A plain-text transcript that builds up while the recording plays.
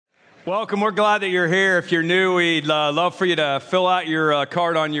Welcome. We're glad that you're here. If you're new, we'd love for you to fill out your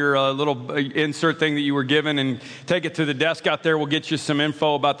card on your little insert thing that you were given and take it to the desk out there. We'll get you some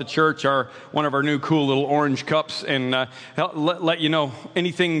info about the church, one of our new cool little orange cups, and let you know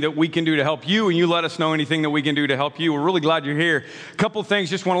anything that we can do to help you, and you let us know anything that we can do to help you. We're really glad you're here. A couple things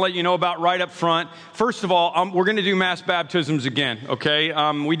just want to let you know about right up front. First of all, we're going to do mass baptisms again, okay?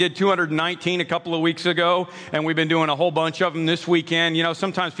 We did 219 a couple of weeks ago, and we've been doing a whole bunch of them this weekend. You know,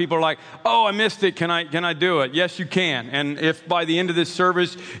 sometimes people are like, oh, I missed it. Can I do it? Yes, you can. And if by the end of this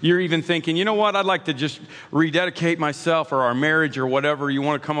service, you're even thinking, you know what, I'd like to just rededicate myself or our marriage or whatever, you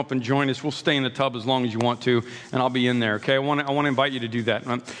want to come up and join us, we'll stay in the tub as long as you want to, and I'll be in there, okay? I want to invite you to do that.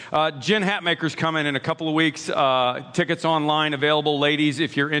 Jen Hatmaker's coming in a couple of weeks. Tickets online available, ladies,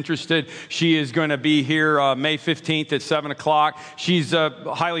 if you're interested. She is going to be here May 15th at 7 o'clock. She's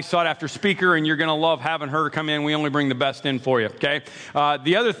a highly sought-after speaker, and you're going to love having her come in. We only bring the best in for you, okay?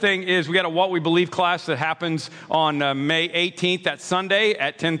 The other thing is we got a What We Believe class that happens on May 18th, that Sunday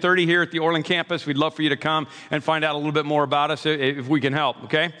at 10:30 here at the Orland campus. We'd love for you to come and find out a little bit more about us if we can help,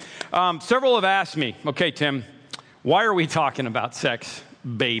 okay? Several have asked me, okay, Tim, why are we talking about sex,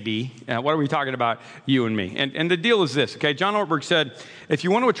 baby? What are we talking about, you and me? And the deal is this, okay? John Ortberg said, if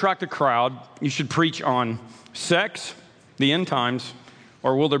you want to attract a crowd, you should preach on sex, the end times,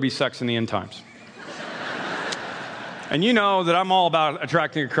 or will there be sex in the end times? And you know that I'm all about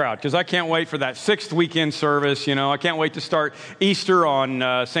attracting a crowd because I can't wait for that 6th weekend service. You know, I can't wait to start Easter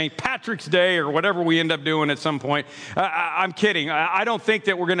on St. Patrick's Day or whatever we end up doing at some point. I'm kidding. I don't think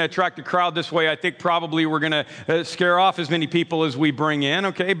that we're going to attract a crowd this way. I think probably we're going to scare off as many people as we bring in,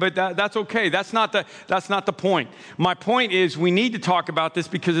 okay? But that's okay. That's not the point. My point is we need to talk about this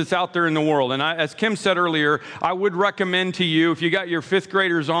because it's out there in the world. And as Kim said earlier, I would recommend to you, if you got your 5th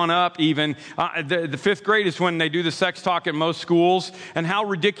graders on up even, the 5th grade is when they do the sex talk at most schools. And how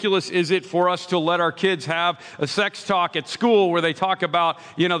ridiculous is it for us to let our kids have a sex talk at school where they talk about,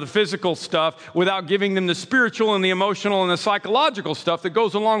 you know, the physical stuff without giving them the spiritual and the emotional and the psychological stuff that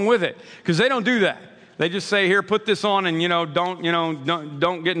goes along with it? Because they don't do that. They just say, here, put this on and,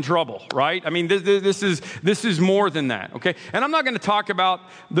 don't get in trouble, right? I mean, this is more than that, okay? And I'm not going to talk about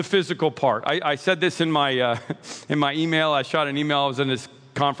the physical part. I said this in my email. I shot an email. I was in this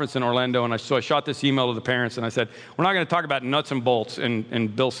conference in Orlando, and so I shot this email to the parents, and I said, we're not going to talk about nuts and bolts.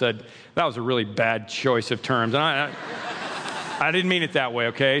 And Bill said, that was a really bad choice of terms. And I didn't mean it that way,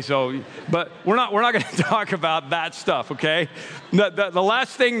 okay? But we're not going to talk about that stuff, okay? The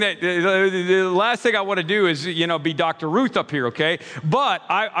last thing I want to do is, be Dr. Ruth up here, okay? But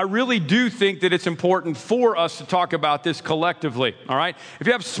I really do think that it's important for us to talk about this collectively, all right? If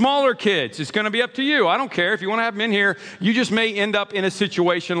you have smaller kids, it's going to be up to you. I don't care. If you want to have them in here, you just may end up in a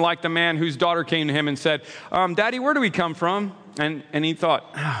situation like the man whose daughter came to him and said, Daddy, where do we come from? And he thought,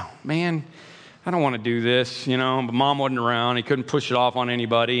 oh, man, I don't want to do this, but Mom wasn't around. He couldn't push it off on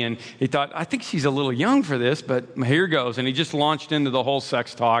anybody. And he thought, I think she's a little young for this, but here goes. And he just launched into the whole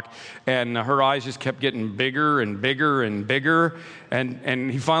sex talk. And her eyes just kept getting bigger and bigger and bigger.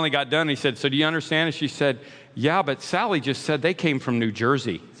 And he finally got done. And he said, so do you understand? And she said, yeah, but Sally just said they came from New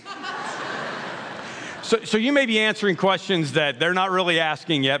Jersey. So you may be answering questions that they're not really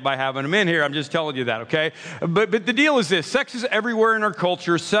asking yet by having them in here. I'm just telling you that, okay? But the deal is this. Sex is everywhere in our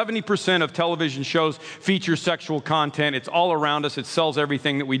culture. 70% of television shows feature sexual content. It's all around us. It sells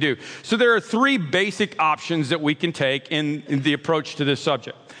everything that we do. So there are 3 basic options that we can take in the approach to this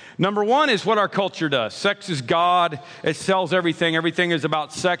subject. Number 1 is what our culture does. Sex is God. It sells everything. Everything is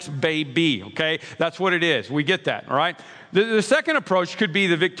about sex, baby, okay? That's what it is. We get that, all right? The second approach could be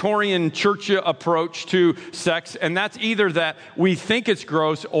the Victorian church approach to sex, and that's either that we think it's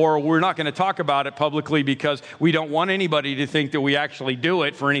gross or we're not going to talk about it publicly because we don't want anybody to think that we actually do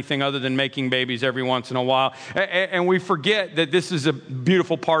it for anything other than making babies every once in a while. And we forget that this is a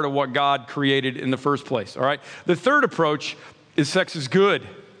beautiful part of what God created in the first place, all right? The third approach is sex is good.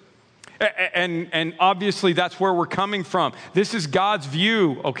 And obviously that's where we're coming from. This is God's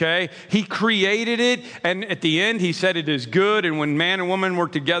view, okay? He created it, and at the end he said it is good, and when man and woman were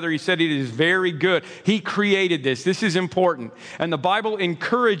together, he said it is very good. He created this. This is important. And the Bible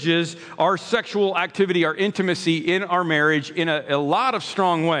encourages our sexual activity, our intimacy in our marriage in a lot of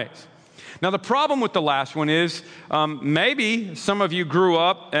strong ways. Now, the problem with the last one is maybe some of you grew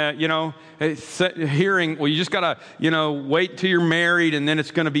up, hearing, well, you just got to, wait till you're married and then it's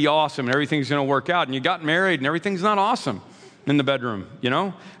going to be awesome and everything's going to work out. And you got married and everything's not awesome in the bedroom,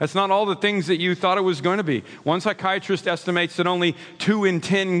 That's not all the things that you thought it was going to be. One psychiatrist estimates that only 2 in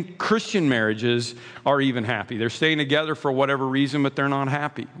 10 Christian marriages are even happy. They're staying together for whatever reason, but they're not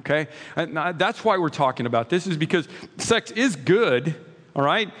happy, okay? And that's why we're talking about this, is because sex is good, all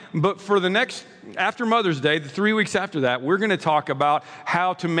right? But for after Mother's Day, the 3 weeks after that, we're going to talk about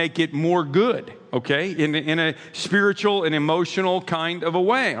how to make it more good, okay? In a spiritual and emotional kind of a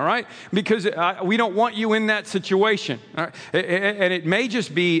way, all right? Because we don't want you in that situation, all right? And it may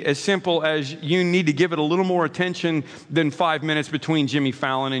just be as simple as you need to give it a little more attention than 5 minutes between Jimmy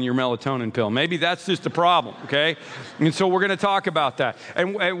Fallon and your melatonin pill. Maybe that's just a problem, okay? And so we're going to talk about that.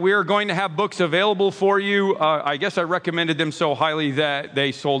 And we're going to have books available for you. I guess I recommended them so highly that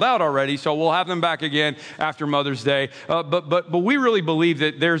they sold out already, so we'll have them back again after Mother's Day. But we really believe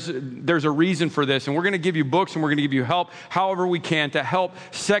that there's a reason for this, and we're going to give you books and we're going to give you help however we can to help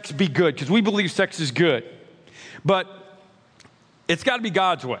sex be good, because we believe sex is good. But it's got to be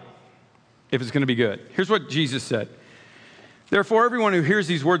God's way if it's going to be good. Here's what Jesus said. Therefore, everyone who hears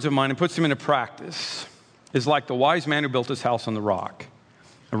these words of mine and puts them into practice is like the wise man who built his house on the rock.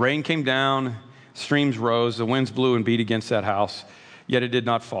 The rain came down, streams rose, the winds blew and beat against that house, yet it did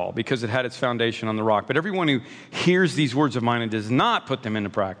not fall because it had its foundation on the rock. But everyone who hears these words of mine and does not put them into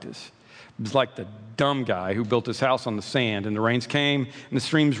practice is like the dumb guy who built his house on the sand, and the rains came and the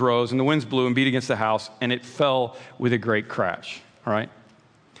streams rose and the winds blew and beat against the house, and it fell with a great crash. All right?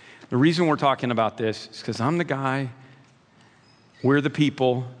 The reason we're talking about this is because I'm the guy, we're the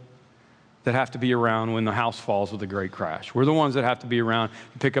people that have to be around when the house falls with a great crash. We're the ones that have to be around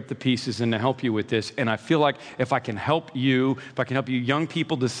to pick up the pieces and to help you with this. And I feel like if I can help you young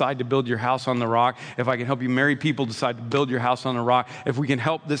people decide to build your house on the rock, if I can help you married people decide to build your house on the rock, if we can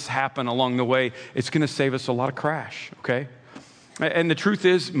help this happen along the way, it's going to save us a lot of crash, okay? And the truth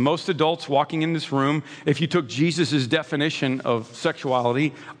is, most adults walking in this room, if you took Jesus' definition of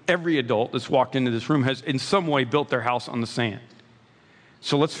sexuality, every adult that's walked into this room has in some way built their house on the sand.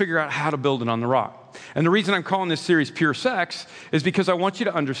 So let's figure out how to build it on the rock. And the reason I'm calling this series Pure Sex is because I want you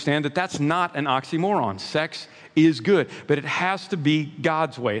to understand that that's not an oxymoron. Sex is good, but it has to be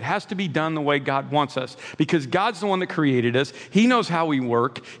God's way. It has to be done the way God wants us, because God's the one that created us. He knows how we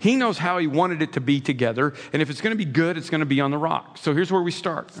work. He knows how He wanted it to be together. And if it's going to be good, it's going to be on the rock. So here's where we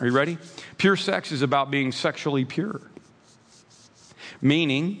start. Are you ready? Pure sex is about being sexually pure,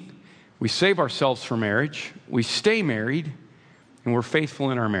 meaning we save ourselves for marriage, we stay married, and we're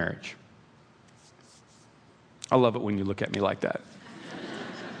faithful in our marriage. I love it when you look at me like that.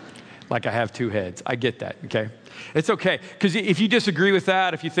 Like I have two heads. I get that, okay? It's okay, because if you disagree with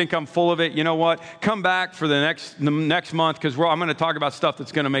that, if you think I'm full of it, you know what? Come back for the next month, because I'm going to talk about stuff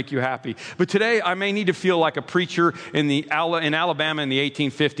that's going to make you happy. But today, I may need to feel like a preacher in Alabama in the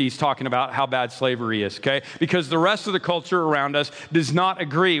 1850s talking about how bad slavery is, okay? Because the rest of the culture around us does not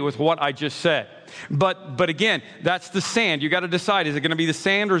agree with what I just said. But again, that's the sand. You got to decide, is it going to be the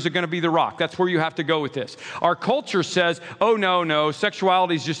sand or is it going to be the rock? That's where you have to go with this. Our culture says, oh, no,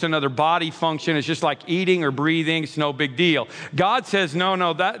 sexuality is just another body function. It's just like eating or breathing. It's no big deal. God says,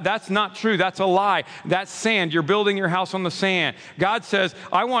 no, that's not true. That's a lie. That's sand. You're building your house on the sand. God says,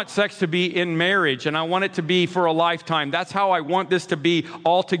 I want sex to be in marriage, and I want it to be for a lifetime. That's how I want this to be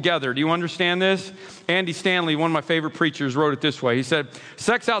all together. Do you understand this? Andy Stanley, one of my favorite preachers, wrote it this way. He said,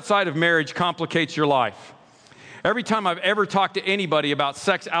 sex outside of marriage complicates your life. Every time I've ever talked to anybody about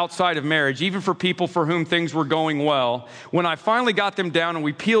sex outside of marriage, even for people for whom things were going well, when I finally got them down and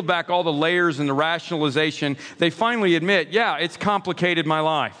we peeled back all the layers and the rationalization, they finally admit, yeah, it's complicated my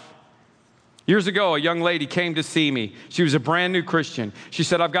life. Years ago, a young lady came to see me. She was a brand new Christian. She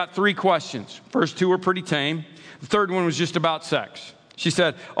said, I've got 3 questions. First 2 were pretty tame. The third one was just about sex. She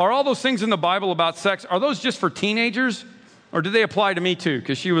said, are all those things in the Bible about sex, are those just for teenagers? Or do they apply to me too?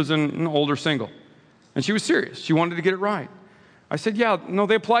 Because she was an older single. And she was serious. She wanted to get it right. I said, yeah, no,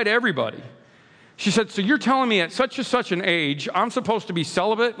 they apply to everybody. She said, so you're telling me at such and such an age, I'm supposed to be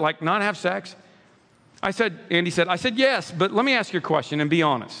celibate, like not have sex? Andy said, yes, but let me ask you a question and be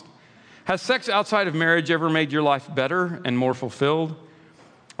honest. Has sex outside of marriage ever made your life better and more fulfilled?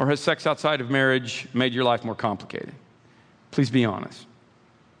 Or has sex outside of marriage made your life more complicated? Please be honest.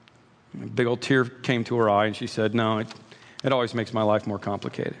 A big old tear came to her eye, and she said, no, it always makes my life more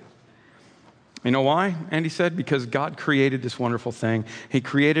complicated. You know why? Andy said, because God created this wonderful thing. He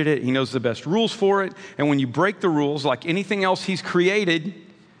created it. He knows the best rules for it. And when you break the rules, like anything else He's created,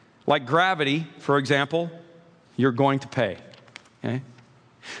 like gravity, for example, you're going to pay. Okay?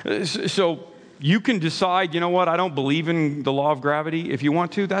 So you can decide, you know what, I don't believe in the law of gravity. If you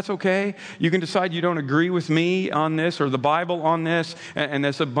want to, that's okay. You can decide you don't agree with me on this or the Bible on this, and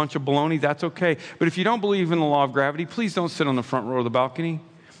that's a bunch of baloney. That's okay. But if you don't believe in the law of gravity, please don't sit on the front row of the balcony,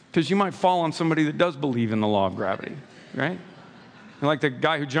 because you might fall on somebody that does believe in the law of gravity, right? And like the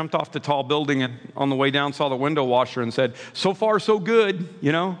guy who jumped off the tall building and on the way down saw the window washer and said, so far, so good,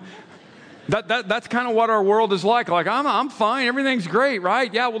 you know? That's kind of what our world is like. Like, I'm fine. Everything's great,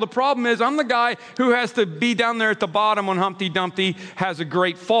 right? Yeah, well, the problem is I'm the guy who has to be down there at the bottom when Humpty Dumpty has a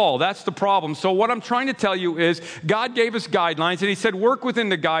great fall. That's the problem. So what I'm trying to tell you is God gave us guidelines, and he said work within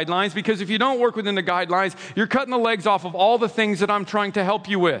the guidelines, because if you don't work within the guidelines, you're cutting the legs off of all the things that I'm trying to help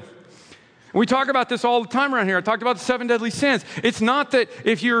you with. We talk about this all the time around here. I talked about the 7 deadly sins. It's not that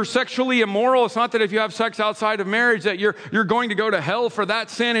if you're sexually immoral, it's not that if you have sex outside of marriage that you're going to go to hell for that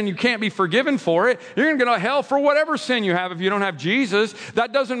sin and you can't be forgiven for it. You're going to go to hell for whatever sin you have if you don't have Jesus.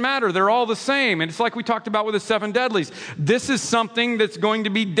 That doesn't matter. They're all the same. And it's like we talked about with the 7 deadlies. This is something that's going to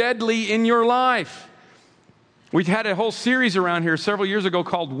be deadly in your life. We had a whole series around here several years ago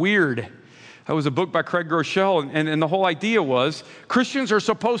called Weird. That was a book by Craig Groeschel, and the whole idea was Christians are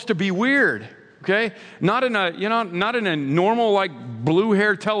supposed to be weird, okay? Not in a normal, like,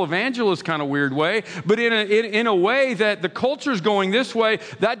 blue-haired televangelist kind of weird way, but in a way that the culture's going this way.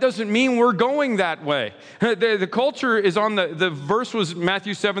 That doesn't mean we're going that way. The culture is on the verse was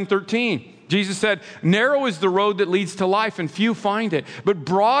Matthew 7:13. Jesus said, narrow is the road that leads to life, and few find it. But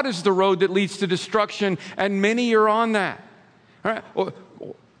broad is the road that leads to destruction, and many are on that. All right? Well,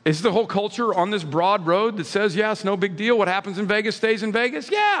 is the whole culture on this broad road that says, yeah, it's no big deal. What happens in Vegas stays in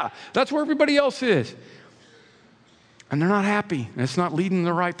Vegas? Yeah, that's where everybody else is. And they're not happy, and it's not leading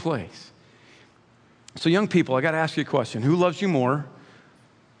the right place. So young people, I got to ask you a question. Who loves you more,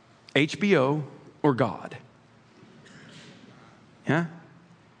 HBO or God? Yeah?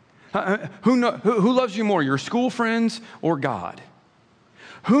 Who loves you more, your school friends or God?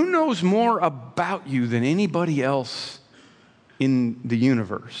 Who knows more about you than anybody else in the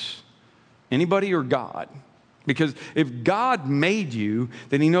universe? Anybody or God? Because if God made you,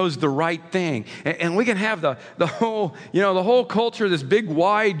 then he knows the right thing. And we can have the whole culture, this big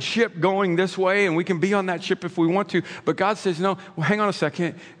wide ship going this way, and we can be on that ship if we want to. But God says, no, well, hang on a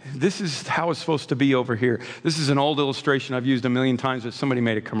second. This is how it's supposed to be over here. This is an old illustration I've used a million times, but somebody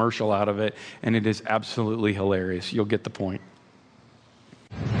made a commercial out of it, and it is absolutely hilarious. You'll get the point.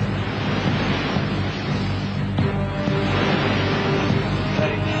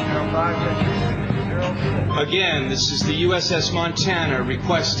 Again, this is the USS Montana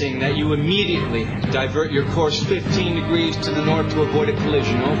requesting that you immediately divert your course 15 degrees to the north to avoid a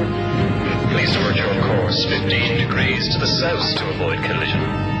collision. Over. Please divert your course 15 degrees to the south to avoid collision.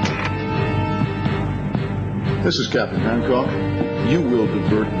 This is Captain Hancock. You will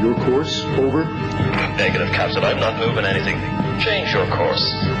divert your course. Over. Negative, Captain. I'm not moving anything. Change your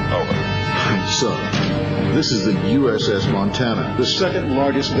course. Over. Sir, this is the USS Montana, the second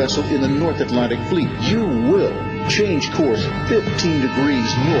largest vessel in the North Atlantic Fleet. You will change course 15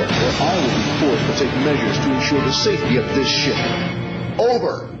 degrees north, or I will be forced to take measures to ensure the safety of this ship.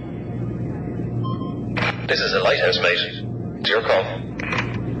 Over. This is a lighthouse, mate. It's your call.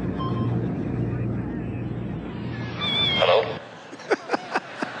 Hello?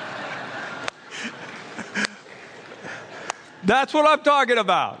 That's what I'm talking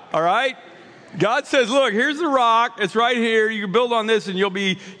about, all right? God says, look, here's the rock. It's right here. You can build on this and you'll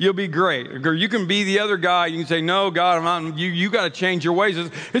be great. Or you can be the other guy. You can say, no, God, I'm not. You got to change your ways.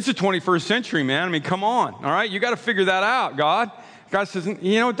 It's the 21st century, man. I mean, come on. All right. You got to figure that out, God. God says,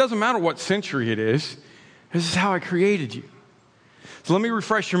 it doesn't matter what century it is. This is how I created you. So let me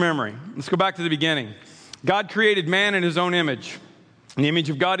refresh your memory. Let's go back to the beginning. God created man in his own image. In the image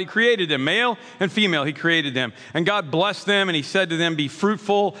of God, he created them. Male and female, he created them. And God blessed them, and he said to them, be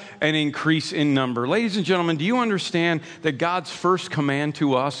fruitful and increase in number. Ladies and gentlemen, do you understand that God's first command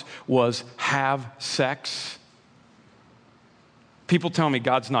to us was have sex? People tell me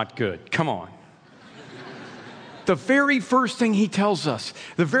God's not good. Come on. The very first thing he tells us,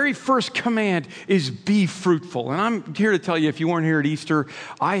 the very first command is be fruitful. And I'm here to tell you, if you weren't here at Easter,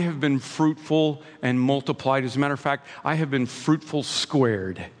 I have been fruitful and multiplied. As a matter of fact, I have been fruitful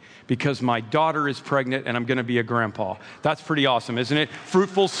squared because my daughter is pregnant and I'm going to be a grandpa. That's pretty awesome, isn't it?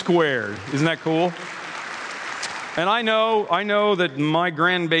 Fruitful squared. Isn't that cool? And I know that my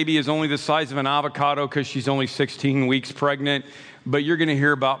grandbaby is only the size of an avocado because she's only 16 weeks pregnant. But you're going to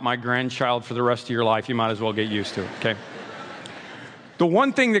hear about my grandchild for the rest of your life. You might as well get used to it, okay? The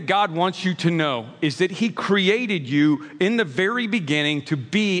one thing that God wants you to know is that he created you in the very beginning to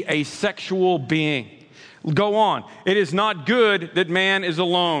be a sexual being. Go on. It is not good that man is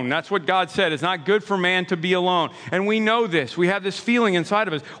alone. That's what God said. It's not good for man to be alone. And we know this. We have this feeling inside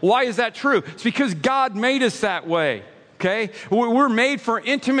of us. Why is that true? It's because God made us that way. Okay? We're made for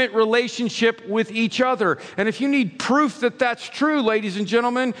intimate relationship with each other. And if you need proof that that's true, ladies and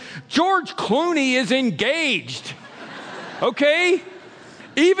gentlemen, George Clooney is engaged. Okay?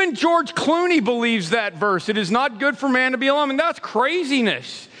 Even George Clooney believes that verse. It is not good for man to be alone. And that's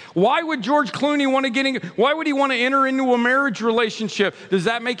craziness. Why would George Clooney want to why would he want to enter into a marriage relationship? Does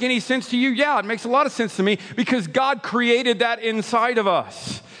that make any sense to you? Yeah, it makes a lot of sense to me because God created that inside of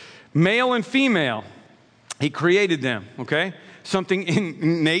us. Male and female, he created them, okay? Something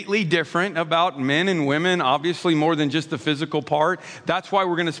innately different about men and women, obviously more than just the physical part. That's why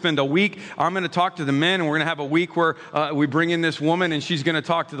we're going to spend a week. I'm going to talk to the men, and we're going to have a week where we bring in this woman, and she's going to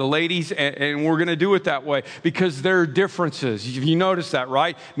talk to the ladies, and we're going to do it that way because there are differences. You notice that,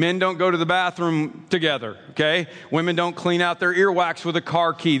 right? Men don't go to the bathroom together, okay? Women don't clean out their earwax with a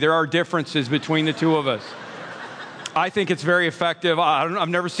car key. There are differences between the two of us. I think it's very effective. I've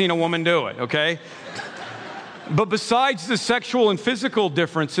never seen a woman do it, okay? But besides the sexual and physical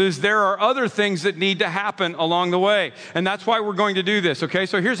differences, there are other things that need to happen along the way. And that's why we're going to do this, okay?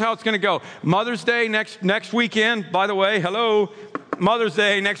 So here's how it's going to go. Mother's Day next weekend. By the way, hello. Mother's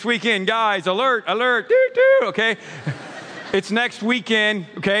Day next weekend. Guys, alert, alert, doo-doo, okay? It's next weekend,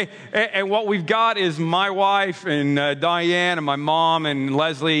 okay? And what we've got is my wife and Diane and my mom and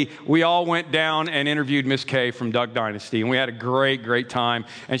Leslie. We all went down and interviewed Miss Kay from Duck Dynasty. And we had a great, great time.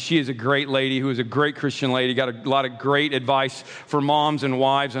 And she is a great lady who is a great Christian lady. Got a lot of great advice for moms and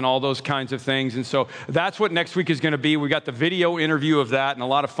wives and all those kinds of things. And so that's what next week is going to be. We got the video interview of that and a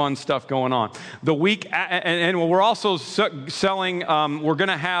lot of fun stuff going on. The week, and we're also selling, we're going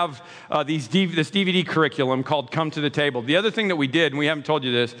to have this DVD curriculum called Come to the Table. The other thing that we did, and we haven't told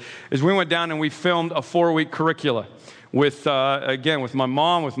you this, is we went down and we filmed a 4-week curricula with my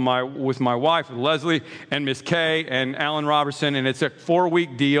mom, with my wife, with Leslie, and Miss Kay, and Alan Robertson, and it's a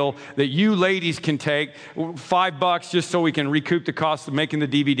 4-week deal that you ladies can take, $5 just so we can recoup the cost of making the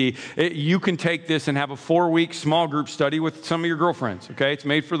DVD. You can take this and have a 4-week small group study with some of your girlfriends, okay? It's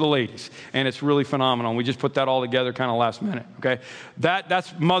made for the ladies, and it's really phenomenal. And we just put that all together kind of last minute, okay?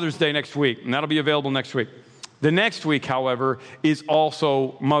 That's Mother's Day next week, and that'll be available next week. The next week, however, is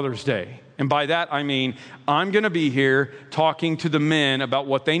also Mother's Day. And by that, I mean, I'm going to be here talking to the men about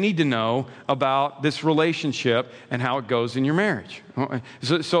what they need to know about this relationship and how it goes in your marriage.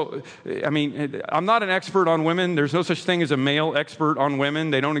 So, I mean, I'm not an expert on women. There's no such thing as a male expert on women.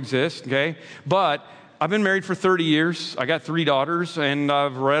 They don't exist, okay? But I've been married for 30 years. I got 3 daughters, and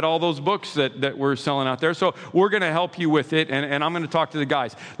I've read all those books that we're selling out there. So we're going to help you with it, and I'm going to talk to the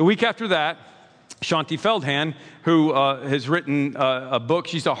guys. The week after that, Shaunti Feldhahn, who has written a book.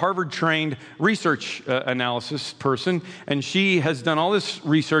 She's a Harvard-trained research analysis person, and she has done all this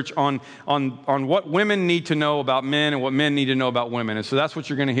research on what women need to know about men and what men need to know about women. And so that's what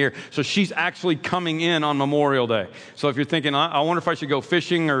you're going to hear. So she's actually coming in on Memorial Day. So if you're thinking, I wonder if I should go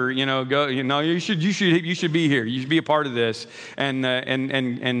fishing or go, you should be here. You should be a part of this.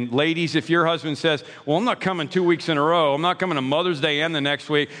 And ladies, if your husband says, well, I'm not coming 2 weeks in a row. I'm not coming to Mother's Day and the next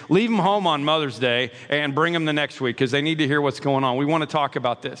week. Leave him home on Mother's Day and bring him the next week because they need to hear what's going on. We want to talk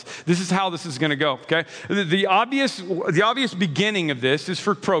about this. This is how this is going to go, okay? The obvious beginning of this is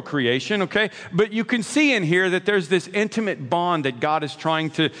for procreation, okay? But you can see in here that there's this intimate bond that God is trying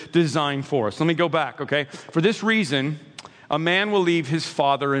to design for us. Let me go back, okay? For this reason, a man will leave his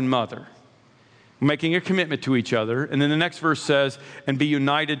father and mother, making a commitment to each other. And then the next verse says, and be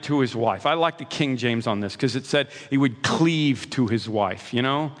united to his wife. I like the King James on this because it said he would cleave to his wife,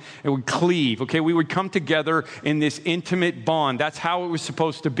 It would cleave, okay? We would come together in this intimate bond. That's how it was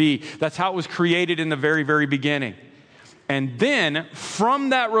supposed to be. That's how it was created in the very, very beginning. And then from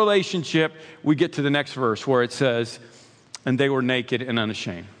that relationship, we get to the next verse where it says, and they were naked and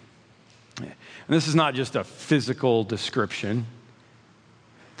unashamed. And this is not just a physical description.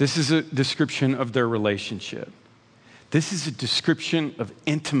 This is a description of their relationship. This is a description of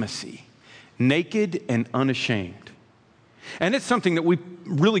intimacy, naked and unashamed. And it's something that we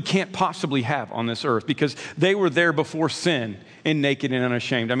really can't possibly have on this earth because they were there before sin in naked and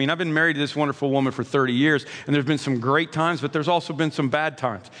unashamed. I mean, I've been married to this wonderful woman for 30 years, and there's been some great times, but there's also been some bad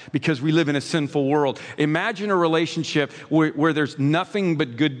times because we live in a sinful world. Imagine a relationship where there's nothing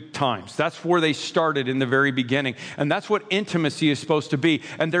but good times. That's where they started in the very beginning, and that's what intimacy is supposed to be.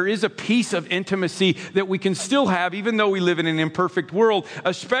 And there is a piece of intimacy that we can still have even though we live in an imperfect world,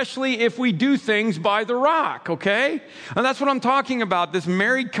 especially if we do things by the rock, okay? And that's what I'm talking about, this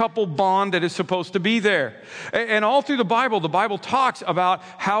married couple bond that is supposed to be there. And all through the Bible talks about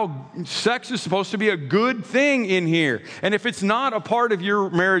how sex is supposed to be a good thing in here. And if it's not a part of your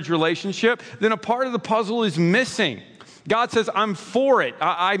marriage relationship, then a part of the puzzle is missing. God says, I'm for it.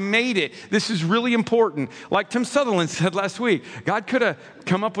 I made it. This is really important. Like Tim Sutherland said last week, God could have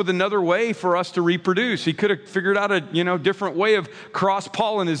come up with another way for us to reproduce. He could have figured out a different way of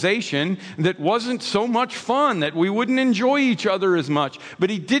cross-pollination that wasn't so much fun, that we wouldn't enjoy each other as much. But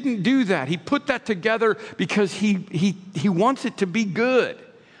he didn't do that. He put that together because he wants it to be good.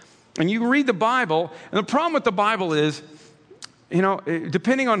 And you read the Bible, and the problem with the Bible is,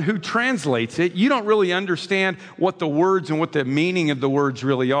 depending on who translates it, you don't really understand what the words and what the meaning of the words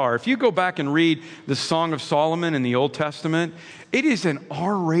really are. If you go back and read the Song of Solomon in the Old Testament, it is an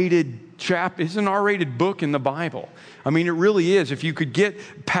R-rated it's an R-rated book in the Bible. I mean, it really is. If you could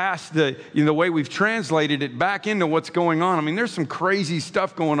get past the way we've translated it back into what's going on, I mean, there's some crazy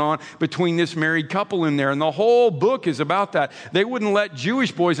stuff going on between this married couple in there, and the whole book is about that. They wouldn't let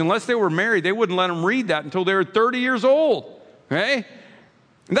Jewish boys, unless they were married, they wouldn't let them read that until they were 30 years old. Okay?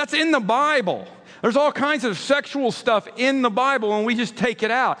 And that's in the Bible. There's all kinds of sexual stuff in the Bible, and we just take it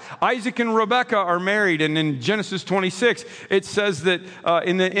out. Isaac and Rebekah are married, and in Genesis 26, it says that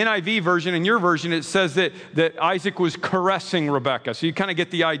in the NIV version, in your version, it says that Isaac was caressing Rebekah. So you kind of get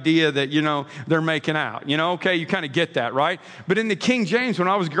the idea that, they're making out. Okay, you kind of get that, right? But in the King James, when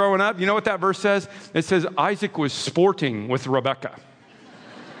I was growing up, you know what that verse says? It says Isaac was sporting with Rebekah.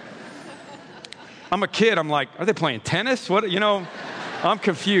 I'm a kid. I'm like, are they playing tennis? What, I'm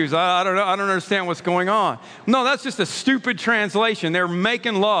confused. I don't know. I don't understand what's going on. No, that's just a stupid translation. They're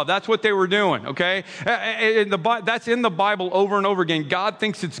making love. That's what they were doing, okay? That's in the Bible over and over again. God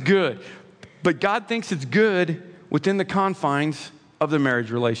thinks it's good. But God thinks it's good within the confines of the marriage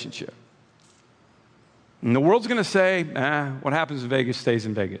relationship. And the world's going to say, what happens in Vegas stays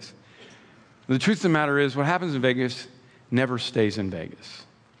in Vegas. The truth of the matter is, what happens in Vegas never stays in Vegas.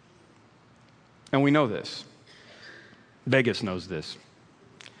 And we know this. Vegas knows this.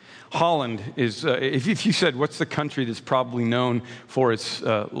 Holland is, if you said, what's the country that's probably known for its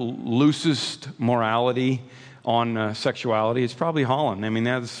loosest morality on sexuality? It's probably Holland. I mean,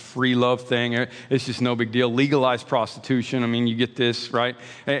 that's free love thing. It's just no big deal. Legalized prostitution. I mean, you get this, right?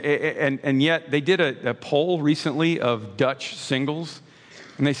 And yet they did a poll recently of Dutch singles.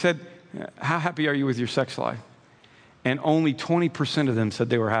 And they said, how happy are you with your sex life? And only 20% of them said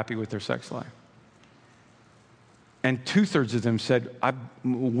they were happy with their sex life. And 2/3 of them said,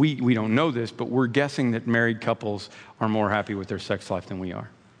 we don't know this, but we're guessing that married couples are more happy with their sex life than we are.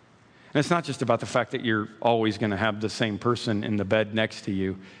 And it's not just about the fact that you're always going to have the same person in the bed next to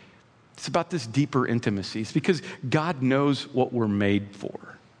you. It's about this deeper intimacy. It's because God knows what we're made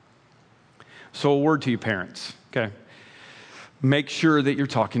for. So a word to you parents, okay? Make sure that you're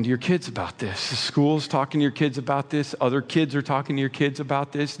talking to your kids about this. The school's talking to your kids about this. Other kids are talking to your kids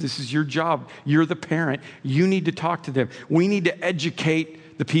about this. This is your job. You're the parent. You need to talk to them. We need to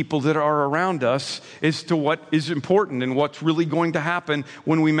educate the people that are around us as to what is important and what's really going to happen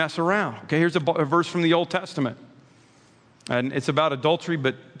when we mess around. Okay, here's a verse from the Old Testament. And it's about adultery,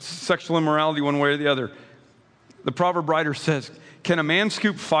 but sexual immorality one way or the other. The proverb writer says, can a man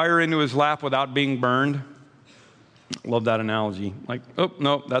scoop fire into his lap without being burned? Love that analogy. Like, oh,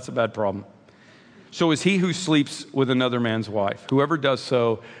 no, that's a bad problem. So is he who sleeps with another man's wife. Whoever does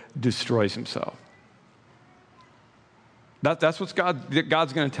so destroys himself. That's what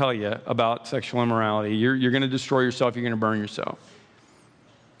God's going to tell you about sexual immorality. You're going to destroy yourself. You're going to burn yourself.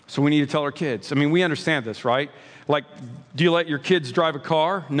 So we need to tell our kids. I mean, we understand this, right? Like, do you let your kids drive a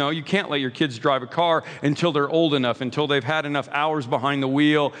car? No, you can't let your kids drive a car until they're old enough, until they've had enough hours behind the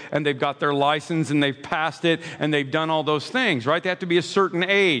wheel and they've got their license and they've passed it and they've done all those things, right? They have to be a certain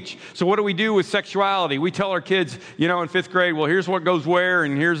age. So what do we do with sexuality? We tell our kids, in 5th grade, well, here's what goes where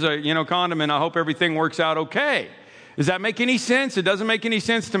and here's a, condom and I hope everything works out okay. Does that make any sense? It doesn't make any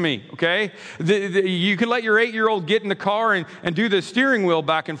sense to me, okay? You can let your 8-year-old get in the car and do the steering wheel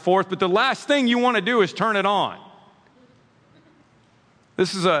back and forth, but the last thing you want to do is turn it on.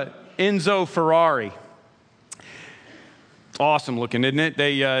 This is a Enzo Ferrari. Awesome looking, isn't it?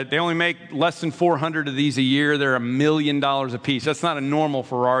 They only make less than 400 of these a year. They're $1 million a piece. That's not a normal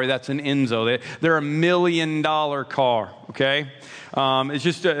Ferrari. That's an Enzo. They're $1 million car, okay? It's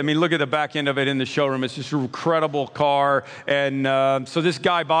just, look at the back end of it in the showroom. It's just an incredible car. And so this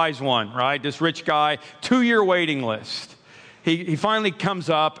guy buys one, right? This rich guy, 2-year waiting list. He finally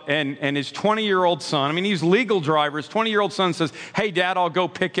comes up and his 20-year-old son, he's legal driver. His 20-year-old son says, hey, Dad, I'll go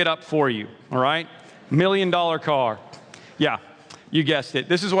pick it up for you, all right? $1 million car. Yeah, you guessed it.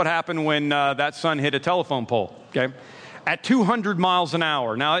 This is what happened when that son hit a telephone pole, okay? At 200 miles an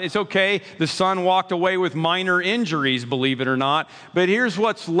hour. Now, it's okay. The son walked away with minor injuries, believe it or not. But here's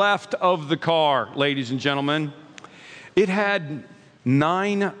what's left of the car, ladies and gentlemen. It had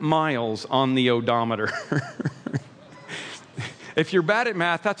 9 miles on the odometer. If you're bad at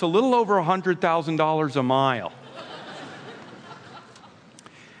math, that's a little over $100,000 a mile.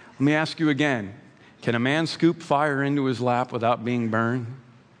 Let me ask you again. Can a man scoop fire into his lap without being burned?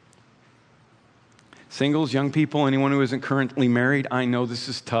 Singles, young people, anyone who isn't currently married, I know this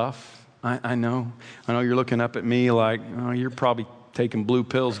is tough. I know you're looking up at me like, oh, you're probably taking blue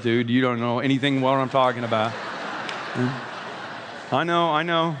pills, dude. You don't know anything what I'm talking about. I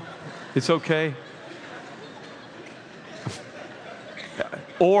know. It's okay.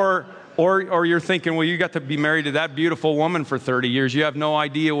 Or you're thinking, well, you got to be married to that beautiful woman for 30 years. You have no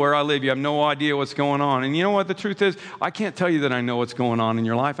idea where I live. You have no idea what's going on. And you know what the truth is? I can't tell you that I know what's going on in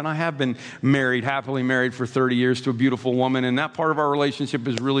your life. And I have been happily married for 30 years to a beautiful woman. And that part of our relationship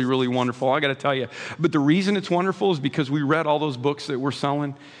is really, really wonderful. I got to tell you. But the reason it's wonderful is because we read all those books that we're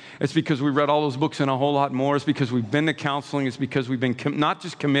selling. It's because we read all those books and a whole lot more. It's because we've been to counseling. It's because we've been not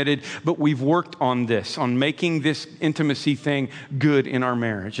just committed, but we've worked on this, on making this intimacy thing good in our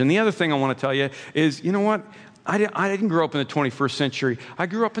marriage. And the other thing I want to tell you is, you know what? I didn't grow up in the 21st century. I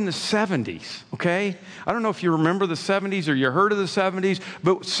grew up in the 70s, okay? I don't know if you remember the 70s or you heard of the 70s,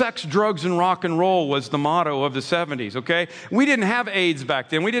 but sex, drugs, and rock and roll was the motto of the 70s, okay? We didn't have AIDS back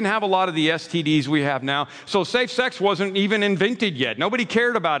then. We didn't have a lot of the STDs we have now. So safe sex wasn't even invented yet. Nobody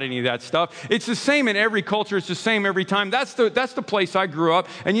cared about any of that stuff. It's the same in every culture. It's the same every time. That's the place I grew up.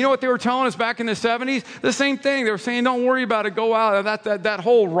 And you know what they were telling us back in the 70s? The same thing. They were saying, don't worry about it. Go out. That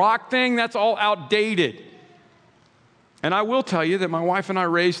whole rock thing, that's all outdated. And I will tell you that my wife and I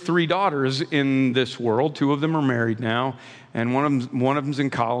raised 3 daughters in this world. 2 of them are married now, and one of them's in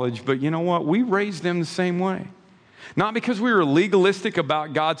college. But you know what? We raised them the same way. Not because we were legalistic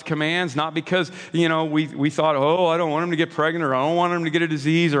about God's commands, not because, we thought, oh, I don't want them to get pregnant, or I don't want them to get a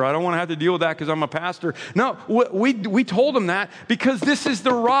disease, or I don't want to have to deal with that because I'm a pastor. No, we told them that because this is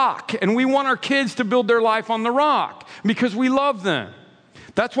the rock, and we want our kids to build their life on the rock because we love them.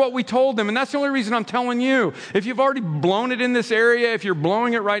 That's what we told them, and that's the only reason I'm telling you. If you've already blown it in this area, if you're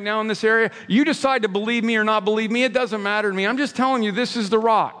blowing it right now in this area, you decide to believe me or not believe me, it doesn't matter to me. I'm just telling you, this is the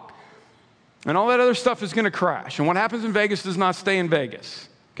rock. And all that other stuff is going to crash. And what happens in Vegas does not stay in Vegas,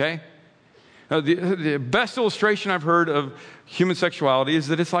 okay? Now, the best illustration I've heard of human sexuality is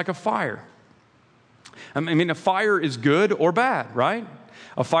that it's like a fire. I mean, a fire is good or bad, right?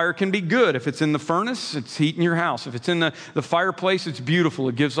 A fire can be good. If it's in the furnace, it's heating your house. If it's in the fireplace, it's beautiful.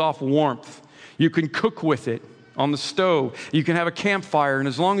 It gives off warmth. You can cook with it on the stove. You can have a campfire, and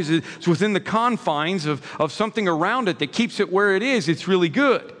as long as it's within the confines of something around it that keeps it where it is, it's really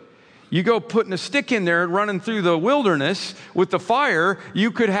good. You go putting a stick in there and running through the wilderness with the fire,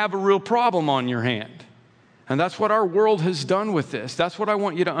 you could have a real problem on your hand. And that's what our world has done with this. That's what I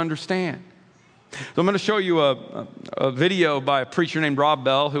want you to understand. So I'm going to show you a video by a preacher named Rob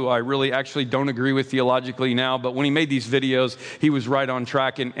Bell, who I really actually don't agree with theologically now, but when he made these videos, he was right on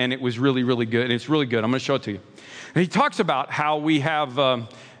track, and it was really, really good. And it's really good. I'm going to show it to you. And he talks about how we have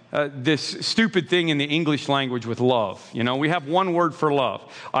this stupid thing in the English language with love. We have one word for love.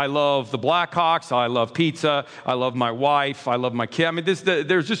 I love the Blackhawks. I love pizza. I love my wife. I love my kid. I mean,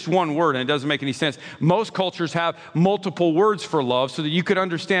 there's just one word, and it doesn't make any sense. Most cultures have multiple words for love so that you could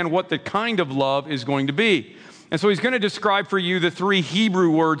understand what the kind of love is going to be. And so he's going to describe for you the 3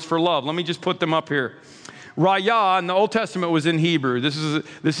 Hebrew words for love. Let me just put them up here. Raya in the Old Testament was in Hebrew. This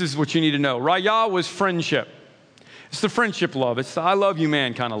is what you need to know. Raya was friendship. It's the friendship love. It's the I love you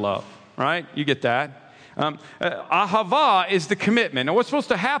man kind of love, right? You get that. Ahava is the commitment. Now, what's supposed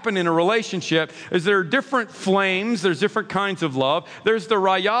to happen in a relationship is there are different flames. There's different kinds of love. There's the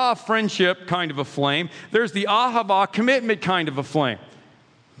Raya, friendship kind of a flame. There's the Ahava, commitment kind of a flame.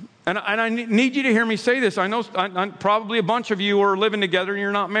 And I need you to hear me say this. I know probably a bunch of you are living together and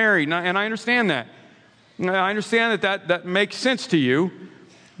you're not married, and I understand that. I understand that makes sense to you.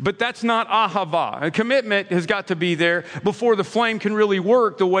 But that's not ahava. A commitment has got to be there before the flame can really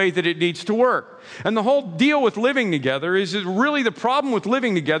work the way that it needs to work. And the whole deal with living together is really the problem with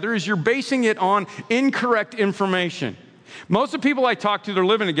living together is you're basing it on incorrect information. Most of the people I talk to that are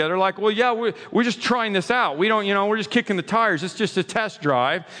living together are like, well, yeah, we're just trying this out. We don't, we're just kicking the tires. It's just a test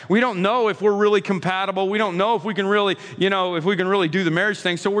drive. We don't know if we're really compatible. We don't know if we can really, if we can really do the marriage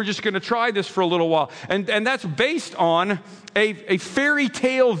thing. So we're just going to try this for a little while. And that's based on a fairy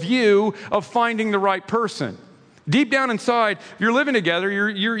tale view of finding the right person. Deep down inside, if you're living together,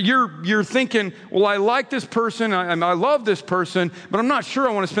 you're thinking, well, I like this person, I love this person, but I'm not sure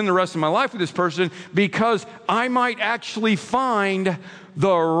I want to spend the rest of my life with this person because I might actually find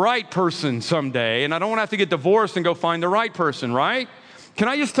the right person someday, and I don't want to have to get divorced and go find the right person, right? Can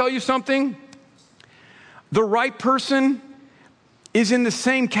I just tell you something? The right person is in the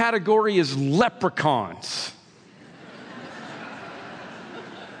same category as leprechauns.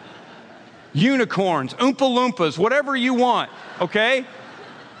 Unicorns, Oompa Loompas, whatever you want, okay?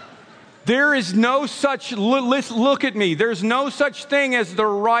 There is no such, look at me, there's no such thing as the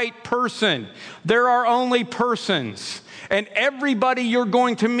right person. There are only persons. And everybody you're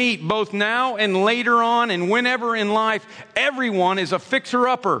going to meet, both now and later on and whenever in life, everyone is a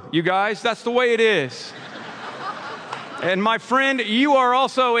fixer-upper, you guys. That's the way it is. And my friend, you are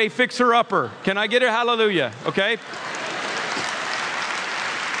also a fixer-upper. Can I get a hallelujah? Okay?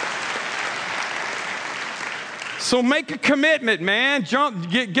 So make a commitment, man.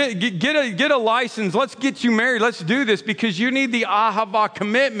 Get a license. Let's get you married. Let's do this, because you need the ahava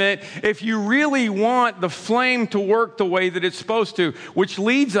commitment if you really want the flame to work the way that it's supposed to, which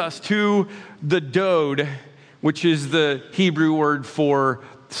leads us to the dode, which is the Hebrew word for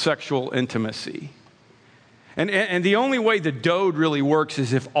sexual intimacy. And the only way the dode really works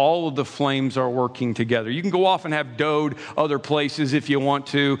is if all of the flames are working together. You can go off and have dode other places if you want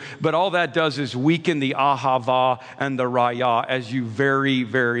to, but all that does is weaken the ahava and the raya, as you very,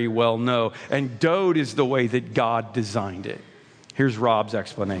 very well know. And dode is the way that God designed it. Here's Rob's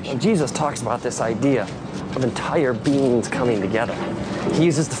explanation. Jesus talks about this idea of entire beings coming together. He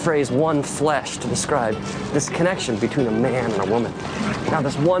uses the phrase one flesh to describe this connection between a man and a woman. Now,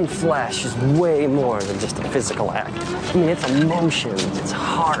 this one flesh is way more than just a physical act. I mean, it's emotions, it's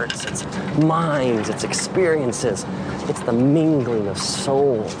hearts, it's minds, it's experiences. It's the mingling of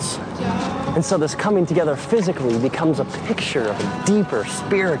souls. And so this coming together physically becomes a picture of a deeper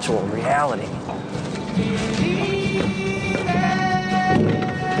spiritual reality.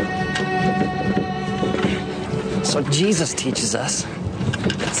 So Jesus teaches us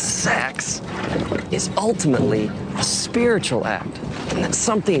that sex is ultimately a spiritual act, and that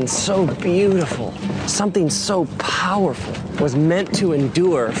something so beautiful, something so powerful was meant to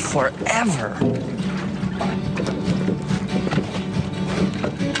endure forever.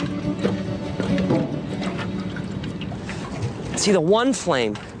 See, the one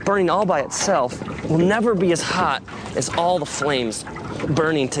flame burning all by itself will never be as hot as all the flames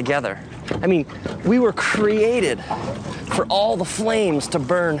burning together. I mean, we were created for all the flames to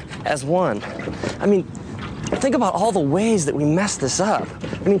burn as one. I mean, think about all the ways that we mess this up.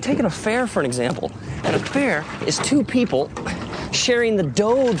 I mean, take an affair for an example. An affair is two people sharing the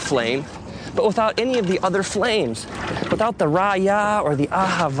dode flame, but without any of the other flames. Without the raya or the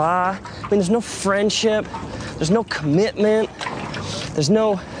ahava. I mean, there's no friendship, there's no commitment, there's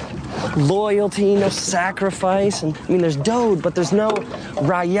no loyalty, no sacrifice. And I mean, there's dode, but there's no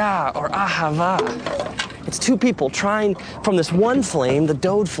raya or ahava. It's two people trying from this one flame, the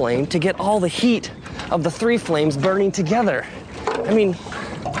dode flame, to get all the heat of the three flames burning together. I mean,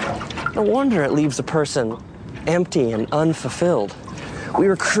 no wonder it leaves a person empty and unfulfilled. We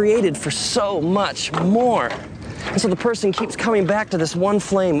were created for so much more. And so the person keeps coming back to this one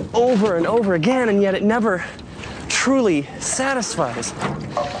flame over and over again, and yet it never truly satisfies.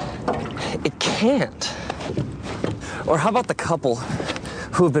 It can't. Or how about the couple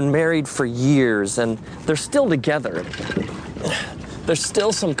who have been married for years and they're still together? There's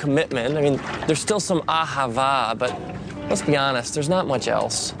still some commitment. I mean, there's still some ahava, but let's be honest, there's not much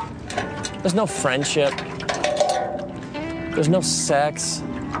else. There's no friendship. There's no sex.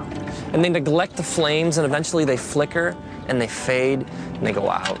 And they neglect the flames, and eventually they flicker and they fade and they go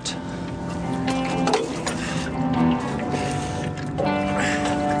out.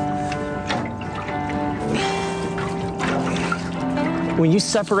 When you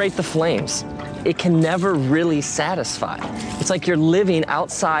separate the flames, it can never really satisfy. It's like you're living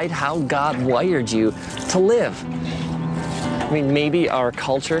outside how God wired you to live. I mean, maybe our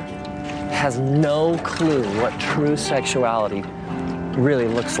culture has no clue what true sexuality really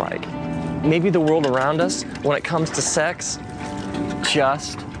looks like. Maybe the world around us, when it comes to sex,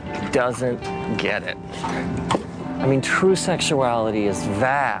 just doesn't get it. I mean, true sexuality is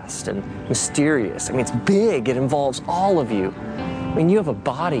vast and mysterious. I mean, it's big. It involves all of you. I mean, you have a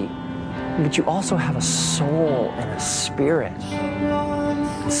body, but you also have a soul and a spirit.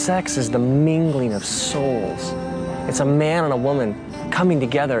 Sex is the mingling of souls. It's a man and a woman coming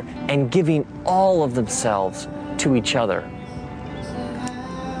together and giving all of themselves to each other.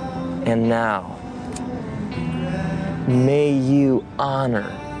 And now, may you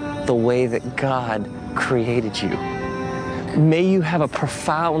honor the way that God created you. May you have a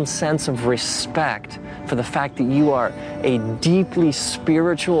profound sense of respect for the fact that you are a deeply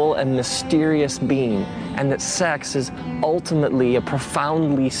spiritual and mysterious being, and that sex is ultimately a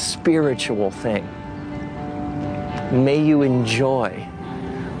profoundly spiritual thing. May you enjoy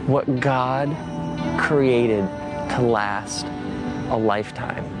what God created to last a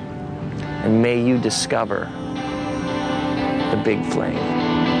lifetime. And may you discover the big flame.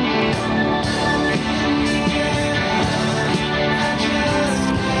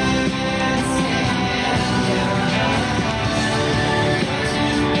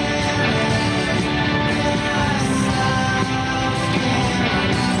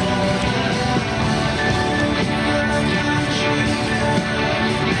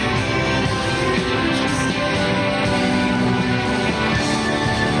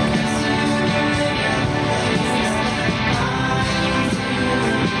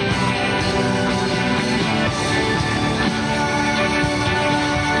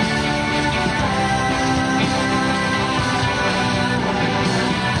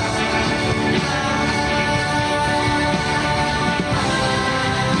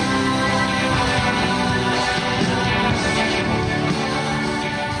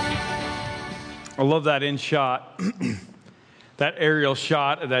 I love that in shot, that aerial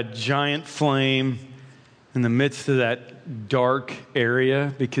shot of that giant flame in the midst of that dark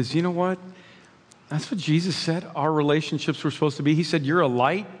area, because you know what? That's what Jesus said our relationships were supposed to be. He said, you're a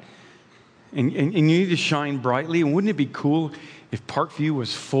light and you need to shine brightly. And wouldn't it be cool if Parkview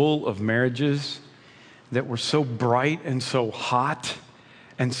was full of marriages that were so bright and so hot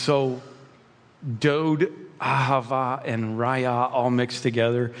and so Dod, Ahava, and Raya all mixed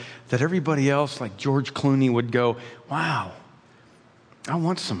together, that everybody else, like George Clooney, would go, wow, I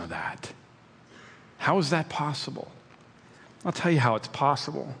want some of that. How is that possible? I'll tell you how it's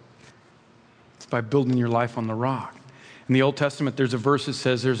possible. It's by building your life on the rock. In the Old Testament, there's a verse that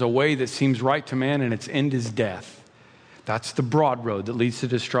says there's a way that seems right to man and its end is death. That's the broad road that leads to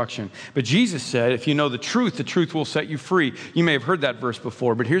destruction. But Jesus said, if you know the truth will set you free. You may have heard that verse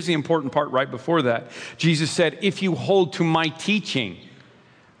before, but here's the important part right before that. Jesus said, if you hold to my teaching,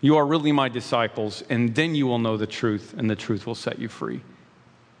 you are really my disciples, and then you will know the truth, and the truth will set you free.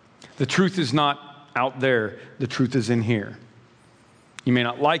 The truth is not out there. The truth is in here. You may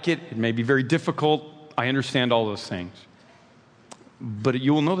not like it. It may be very difficult. I understand all those things. But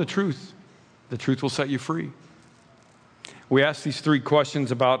you will know the truth. The truth will set you free. We ask these three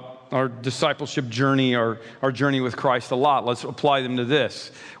questions about our discipleship journey, our journey with Christ a lot. Let's apply them to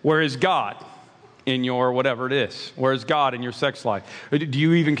this. Where is God in your whatever it is? Where is God in your sex life? Do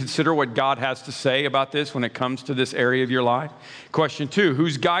you even consider what God has to say about this when it comes to this area of your life? Question 2,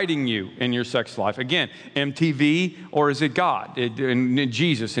 who's guiding you in your sex life? Again, MTV, or is it God, in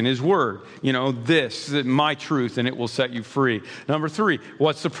Jesus, in His Word? You know, this, my truth, and it will set you free. Number 3,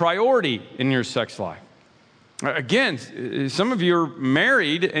 what's the priority in your sex life? Again, some of you are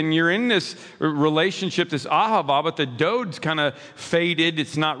married and you're in this relationship, this ahava, but the dod's kind of faded.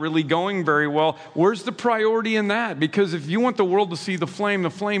 It's not really going very well. Where's the priority in that? Because if you want the world to see the flame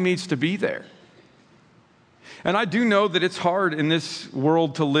needs to be there. And I do know that it's hard in this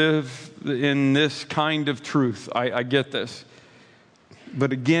world to live in this kind of truth. I get this.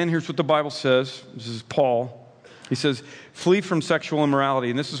 But again, here's what the Bible says. This is Paul. He says, flee from sexual immorality,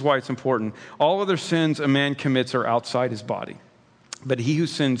 and this is why it's important. All other sins a man commits are outside his body, but he who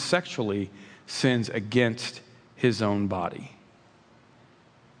sins sexually sins against his own body.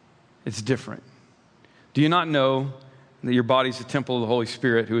 It's different. Do you not know that your body is a temple of the Holy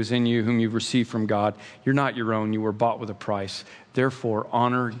Spirit who is in you, whom you've received from God? You're not your own. You were bought with a price. Therefore,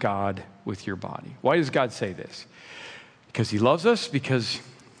 honor God with your body. Why does God say this? Because He loves us, because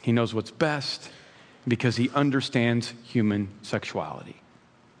He knows what's best, because He understands human sexuality.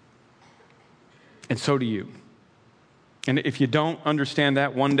 And so do you. And if you don't understand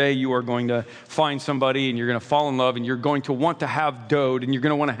that, one day you are going to find somebody and you're going to fall in love and you're going to want to have dod and you're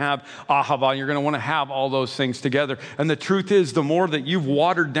going to want to have ahava and you're going to want to have all those things together. And the truth is, the more that you've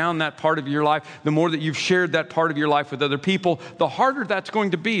watered down that part of your life, the more that you've shared that part of your life with other people, the harder that's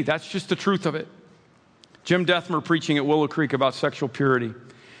going to be. That's just the truth of it. Jim Dethmer, preaching at Willow Creek about sexual purity,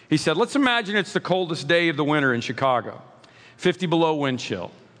 he said, let's imagine it's the coldest day of the winter in Chicago, 50 below wind chill.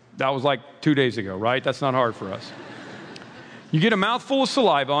 That was like 2 days ago, right? That's not hard for us. You get a mouthful of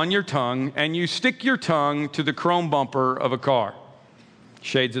saliva on your tongue, and you stick your tongue to the chrome bumper of a car.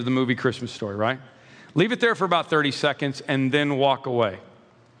 Shades of the movie Christmas Story, right? Leave it there for about 30 seconds, and then walk away.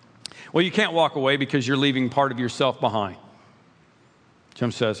 Well, you can't walk away because you're leaving part of yourself behind.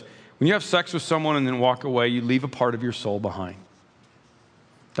 Jim says, when you have sex with someone and then walk away, you leave a part of your soul behind.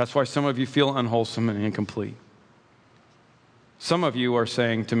 That's why some of you feel unwholesome and incomplete. Some of you are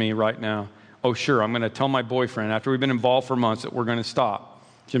saying to me right now, oh, sure, I'm going to tell my boyfriend after we've been involved for months that we're going to stop.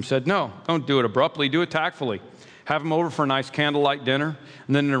 Jim said, no, don't do it abruptly. Do it tactfully. Have him over for a nice candlelight dinner,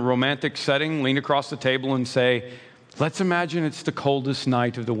 and then in a romantic setting, lean across the table and say, let's imagine it's the coldest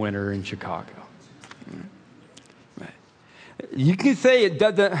night of the winter in Chicago. You can say it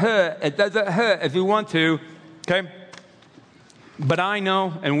doesn't hurt. It doesn't hurt if you want to, okay? But I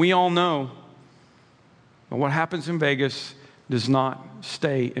know, and we all know, that what happens in Vegas does not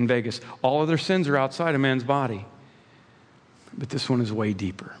stay in Vegas. All other sins are outside a man's body. But this one is way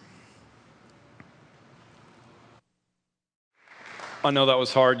deeper. I know that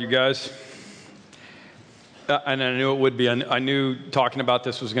was hard, you guys. And I knew it would be. I knew talking about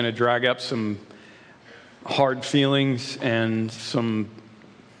this was going to drag up some hard feelings and some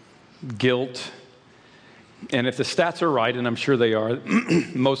guilt. And if the stats are right, and I'm sure they are,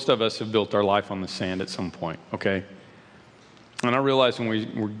 most of us have built our life on the sand at some point, okay? And I realized when we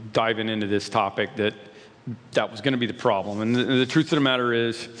were diving into this topic that was going to be the problem. And the truth of the matter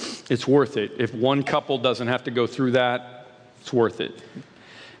is, it's worth it. If one couple doesn't have to go through that, it's worth it.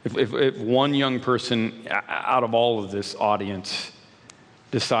 If one young person out of all of this audience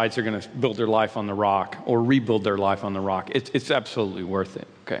decides they're going to build their life on the rock or rebuild their life on the rock. It's absolutely worth it,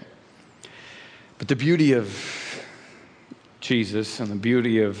 okay? But the beauty of Jesus and the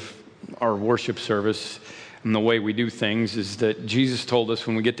beauty of our worship service and the way we do things is that Jesus told us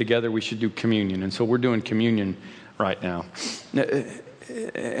when we get together we should do communion. And so we're doing communion right now.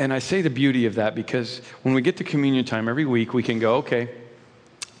 And I say the beauty of that because when we get to communion time every week, we can go, okay,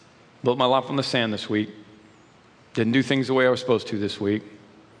 built my life on the sand this week. Didn't do things the way I was supposed to this week.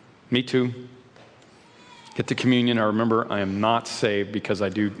 Me too. Get to communion. I remember I am not saved because I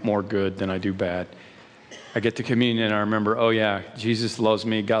do more good than I do bad. I get to communion and I remember, oh yeah, Jesus loves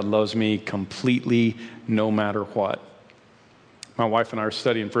me. God loves me completely no matter what. My wife and I are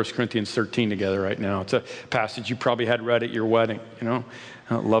studying 1 Corinthians 13 together right now. It's a passage you probably had read at your wedding, you know.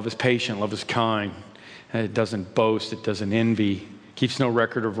 Love is patient, love is kind. It doesn't boast, it doesn't envy, keeps no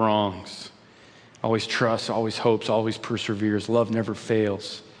record of wrongs. Always trusts, always hopes, always perseveres. Love never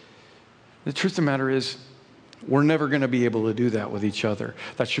fails. The truth of the matter is, we're never going to be able to do that with each other.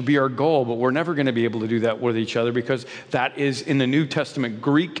 That should be our goal, but we're never going to be able to do that with each other because that is, in the New Testament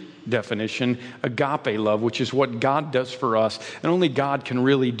Greek definition, agape love, which is what God does for us. And only God can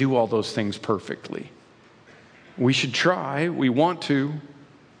really do all those things perfectly. We should try, we want to,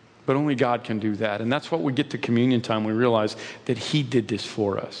 but only God can do that. And that's what we get to communion time. We realize that He did this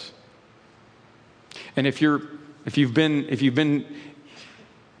for us. And if you've been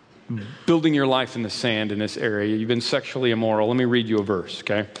building your life in the sand in this area, you've been sexually immoral, let me read you a verse,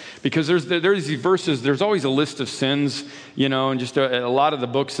 okay? Because there's these verses, there's always a list of sins, you know, and just a lot of the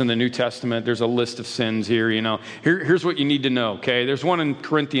books in the New Testament, there's a list of sins here, you know. Here's what you need to know, okay? There's one in 1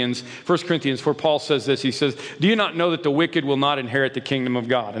 Corinthians, where Paul says this. He says, do you not know that the wicked will not inherit the kingdom of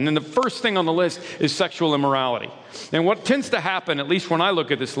God? And then the first thing on the list is sexual immorality. And what tends to happen, at least when I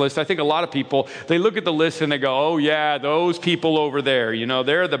look at this list, I think a lot of people, they look at the list and they go, oh yeah, those people over there, you know,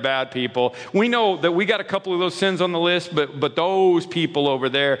 they're the bad people. We know that we got a couple of those sins on the list, but those people over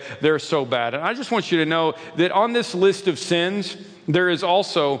there, they're so bad. And I just want you to know that on this list of sins, there is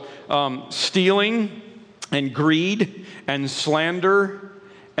also stealing and greed and slander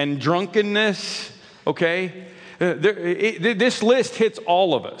and drunkenness, okay? This list hits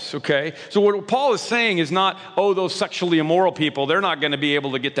all of us, okay? So what Paul is saying is not, oh, those sexually immoral people, they're not going to be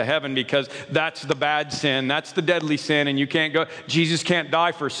able to get to heaven because that's the bad sin, that's the deadly sin, and you can't go, Jesus can't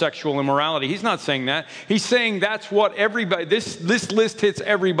die for sexual immorality. He's not saying that. He's saying that's what everybody, this list hits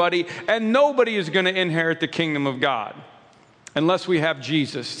everybody, and nobody is going to inherit the kingdom of God unless we have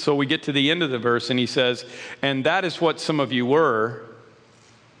Jesus. So we get to the end of the verse, and he says, and that is what some of you were,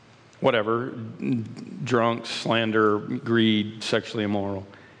 whatever, drunk, slander, greed, sexually immoral.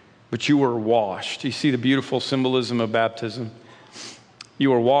 But you were washed. You see the beautiful symbolism of baptism? You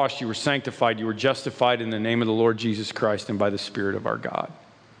were washed, you were sanctified, you were justified in the name of the Lord Jesus Christ and by the Spirit of our God.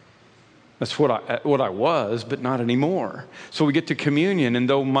 That's what I was, but not anymore. So we get to communion, and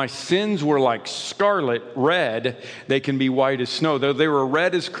though my sins were like scarlet red, they can be white as snow. Though they were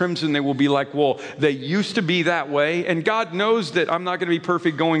red as crimson, they will be like wool. They used to be that way, and God knows that I'm not going to be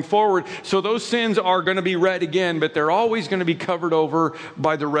perfect going forward, so those sins are going to be red again, but they're always going to be covered over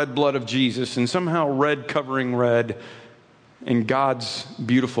by the red blood of Jesus, and somehow red covering red in God's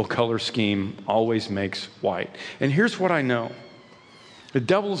beautiful color scheme always makes white. And here's what I know. The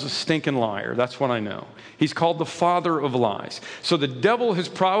devil's a stinking liar. That's what I know. He's called the father of lies. So the devil has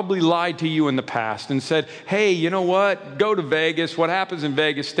probably lied to you in the past and said, hey, you know what? Go to Vegas. What happens in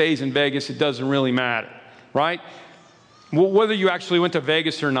Vegas stays in Vegas. It doesn't really matter, right? Well, whether you actually went to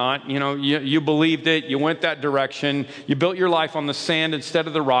Vegas or not, you know, you believed it. You went that direction. You built your life on the sand instead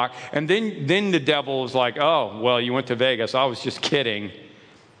of the rock. And then the devil was like, oh, well, you went to Vegas. I was just kidding.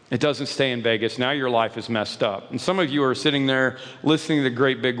 It doesn't stay in Vegas. Now your life is messed up. And some of you are sitting there listening to the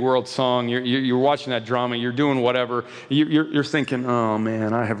Great Big World Song. You're watching that drama. You're doing whatever. You're thinking, oh,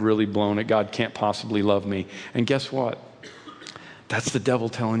 man, I have really blown it. God can't possibly love me. And guess what? That's the devil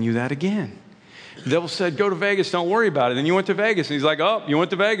telling you that again. The devil said, go to Vegas, don't worry about it. Then you went to Vegas, and he's like, oh, you went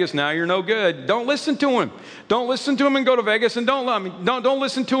to Vegas, now you're no good. Don't listen to him. Don't listen to him and go to Vegas, and don't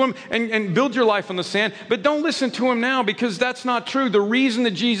listen to him and build your life on the sand. But don't listen to him now, because that's not true. The reason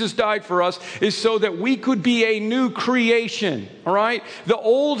that Jesus died for us is so that we could be a new creation, all right? The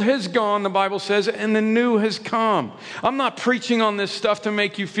old has gone, the Bible says, and the new has come. I'm not preaching on this stuff to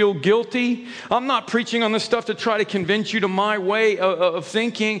make you feel guilty. I'm not preaching on this stuff to try to convince you to my way of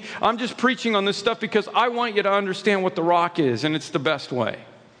thinking. I'm just preaching on this stuff because I want you to understand what the rock is, and it's the best way.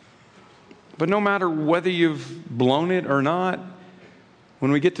 But no matter whether you've blown it or not,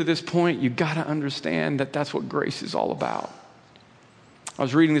 when we get to this point, you've got to understand that that's what grace is all about. I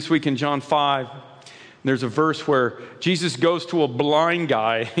was reading this week in John 5, There's a verse where Jesus goes to a blind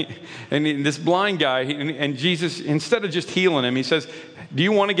guy, and this blind guy, and Jesus, instead of just healing him, he says, do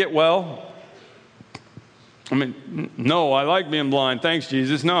you want to get well? I mean, no, I like being blind. Thanks,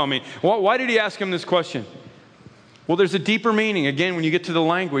 Jesus. No, I mean, why did he ask him this question? Well, there's a deeper meaning. Again, when you get to the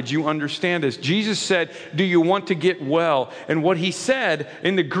language, you understand this. Jesus said, do you want to get well? And what he said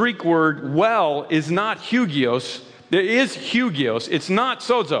in the Greek word well is not hugios. It is hugios. It's not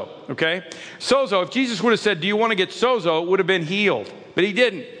sozo, okay? Sozo, if Jesus would have said, do you want to get sozo, it would have been healed. But he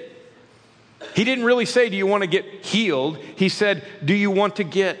didn't. He didn't really say, do you want to get healed? He said, do you want to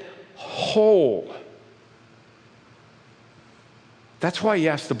get whole? That's why he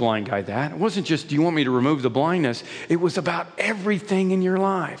asked the blind guy that. It wasn't just, do you want me to remove the blindness? It was about everything in your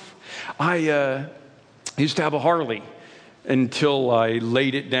life. I used to have a Harley until I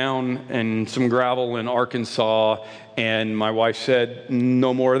laid it down in some gravel in Arkansas, and my wife said,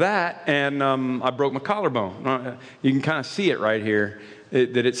 no more of that, and I broke my collarbone. You can kind of see it right here,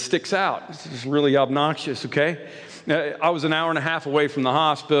 that it sticks out. It's really obnoxious, okay? I was an hour and a half away from the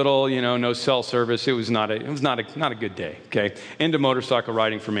hospital, no cell service. It was not a good day, okay? Into motorcycle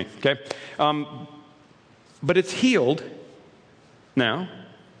riding for me, okay? But it's healed now.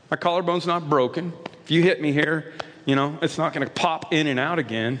 My collarbone's not broken. If you hit me here, it's not going to pop in and out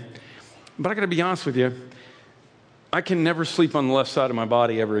again. But I got to be honest with you. I can never sleep on the left side of my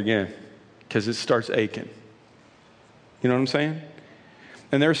body ever again because it starts aching. You know what I'm saying?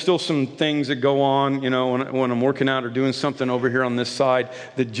 And there's still some things that go on, when I'm working out or doing something over here on this side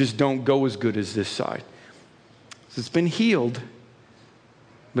that just don't go as good as this side. So it's been healed,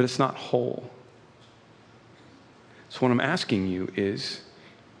 but it's not whole. So what I'm asking you is,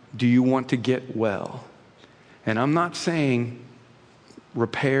 do you want to get well? And I'm not saying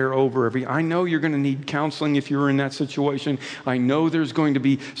repair over I know you're going to need counseling if you're in that situation. I know there's going to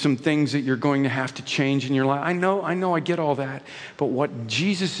be some things that you're going to have to change in your life. I know, I get all that. But what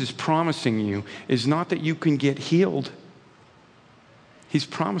Jesus is promising you is not that you can get healed. He's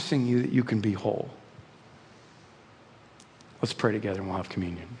promising you that you can be whole. Let's pray together and we'll have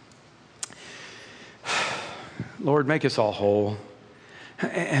communion. Lord, make us all whole.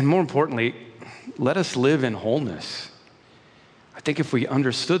 And more importantly, let us live in wholeness. I think if we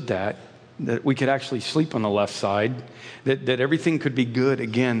understood that we could actually sleep on the left side, that everything could be good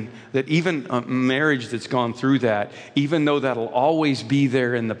again, that even a marriage that's gone through that, even though that'll always be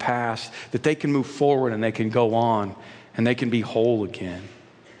there in the past, that they can move forward and they can go on and they can be whole again.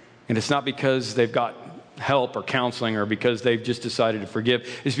 And it's not because they've got help or counseling or because they've just decided to forgive.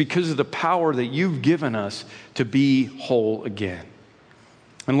 It's because of the power that you've given us to be whole again.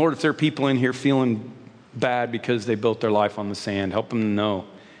 And Lord, if there are people in here feeling bad because they built their life on the sand, help them to know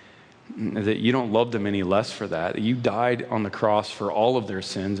that you don't love them any less for that. You died on the cross for all of their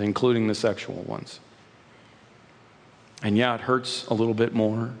sins, including the sexual ones. And yeah, it hurts a little bit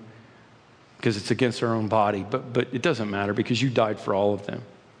more because it's against our own body, but it doesn't matter because you died for all of them.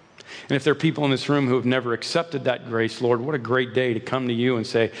 And if there are people in this room who have never accepted that grace, Lord, what a great day to come to you and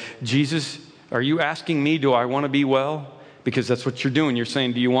say, Jesus, are you asking me, do I want to be well? Because that's what you're doing. You're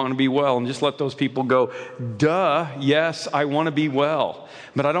saying, do you want to be well? And just let those people go, duh, yes, I want to be well.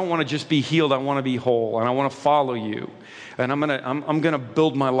 But I don't want to just be healed. I want to be whole, and I want to follow you. And I'm gonna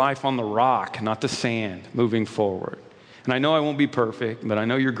build my life on the rock, not the sand, moving forward. And I know I won't be perfect, but I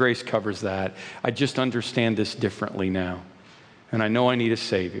know your grace covers that. I just understand this differently now. And I know I need a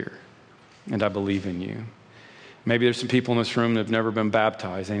Savior, and I believe in you. Maybe there's some people in this room that have never been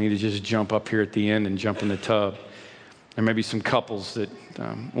baptized. They need to just jump up here at the end and jump in the tub. There may be some couples that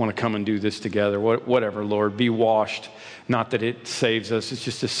want to come and do this together. Whatever, Lord, be washed. Not that it saves us. It's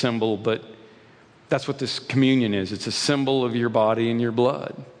just a symbol, but that's what this communion is. It's a symbol of your body and your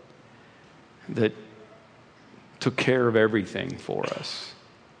blood that took care of everything for us.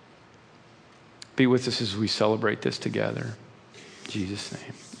 Be with us as we celebrate this together. In Jesus'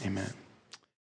 name, amen.